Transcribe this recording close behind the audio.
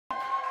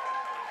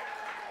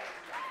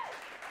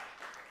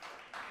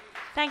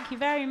Thank you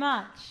very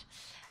much.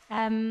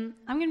 I'm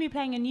going to be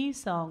playing a new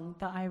song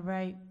that I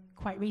wrote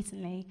quite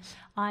recently.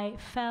 I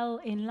fell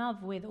in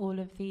love with all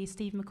of the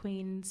Steve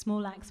McQueen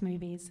Small Axe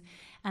movies,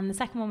 and the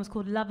second one was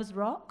called Lovers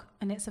Rock,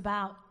 and it's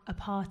about a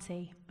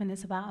party, and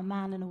it's about a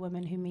man and a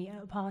woman who meet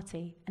at a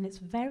party, and it's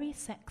very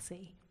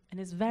sexy, and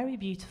it's very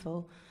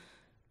beautiful,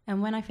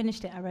 and when I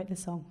finished it, I wrote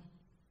this song.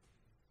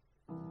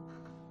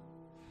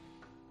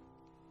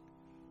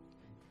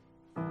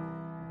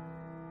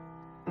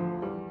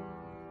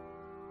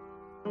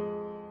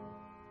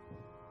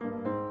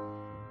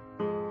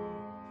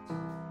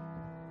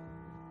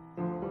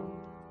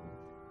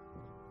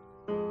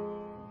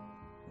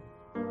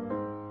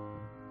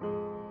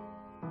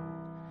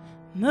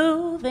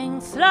 Moving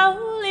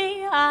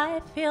slowly,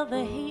 I feel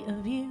the heat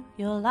of you.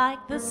 You're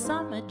like the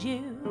summer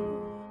dew.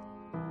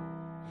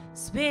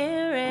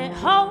 Spirit,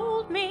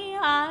 hold me.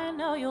 I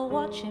know you're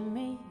watching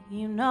me.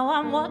 You know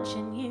I'm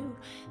watching you.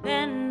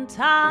 Then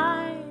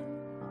time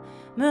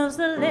moves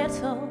a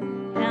little,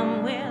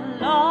 and we're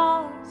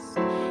lost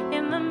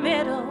in the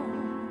middle,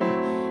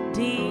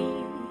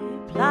 deep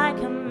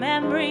like a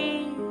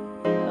memory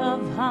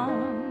of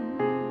home.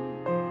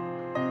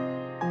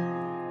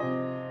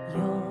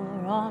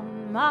 You're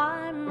on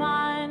my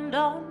mind,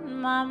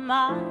 on my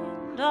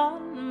mind,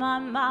 on my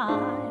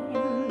mind.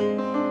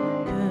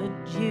 Could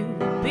you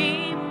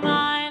be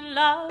mine,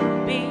 love,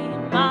 be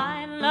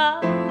mine,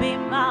 love, be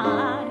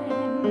mine?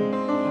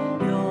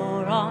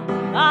 You're on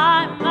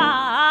my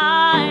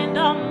mind,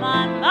 on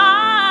my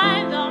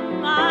mind,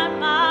 on my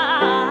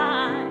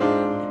mind.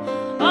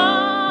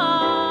 Oh,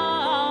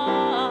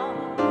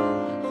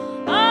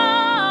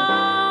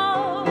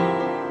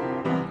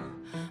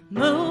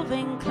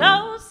 moving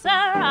closer,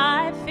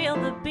 I feel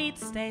the beat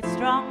stay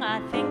strong. I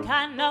think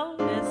I know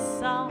this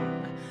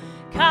song.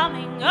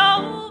 Coming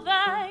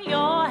over,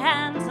 your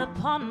hands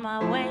upon my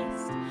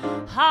waist.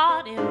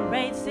 Heart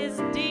erases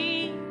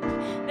deep.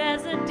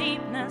 There's a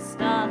deepness,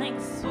 darling,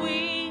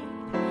 sweet.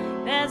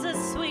 There's a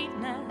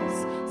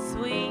sweetness,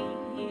 sweet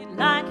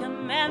like a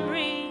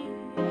memory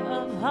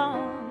of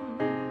home.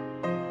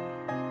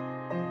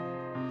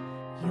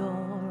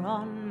 You're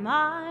on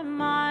my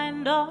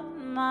mind,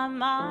 on my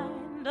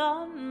mind,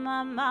 on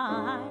my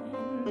mind.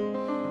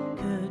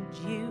 Could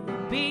you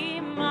be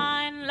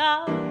mine,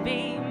 love,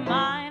 be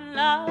mine,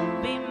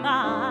 love, be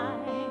mine?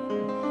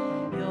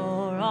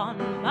 You're on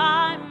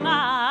my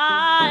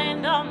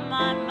mind, on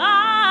my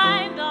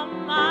mind,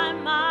 on my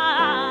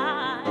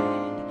mind.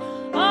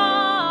 Oh,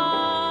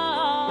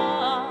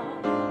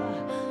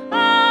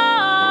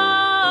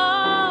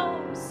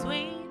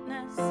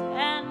 sweetness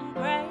and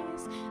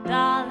grace,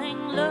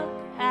 darling, look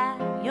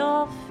at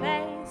your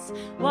face.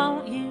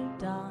 Won't you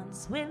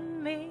dance with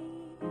me?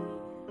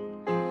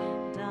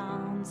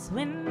 Dance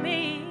with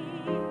me.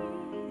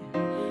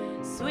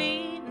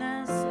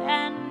 Sweetness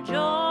and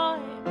joy,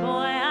 boy,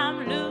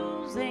 I'm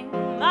losing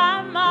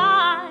my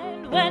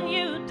mind when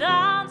you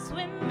dance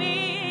with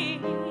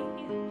me.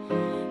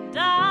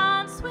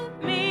 Dance with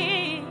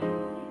me.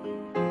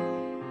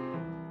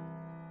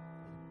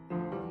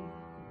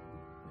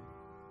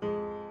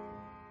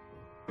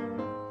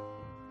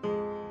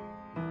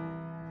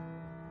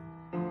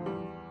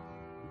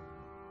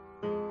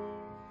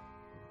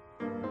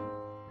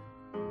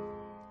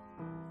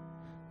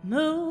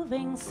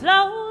 Moving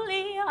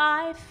slowly,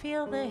 I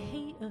feel the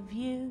heat of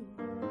you.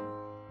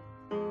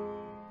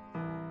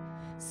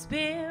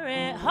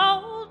 Spirit,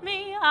 hold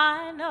me,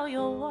 I know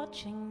you're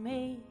watching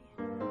me.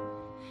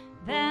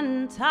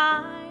 Then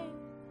time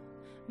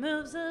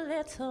moves a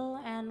little,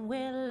 and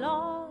we're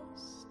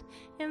lost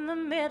in the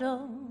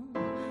middle,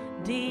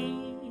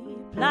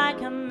 deep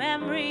like a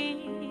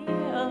memory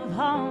of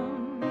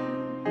home.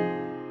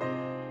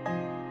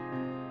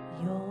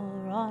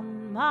 You're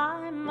on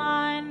my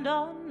mind,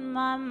 on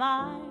my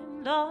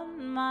mind,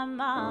 on my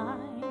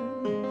mind.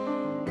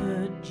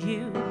 Could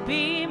you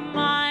be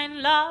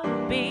mine,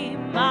 love, be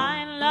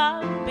mine,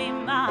 love, be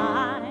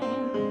mine?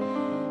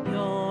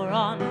 You're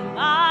on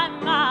my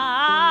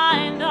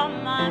mind,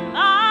 on my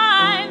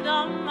mind,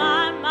 on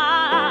my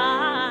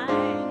mind.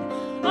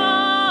 Oh,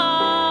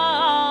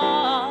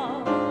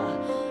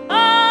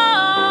 oh,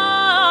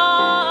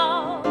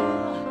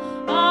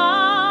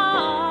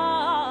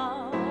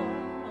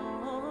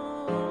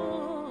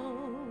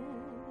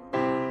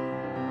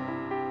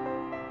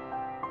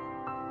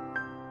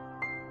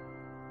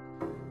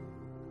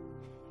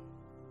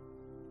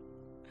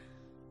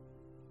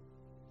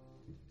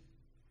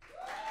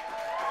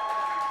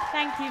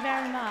 Thank you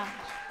very much.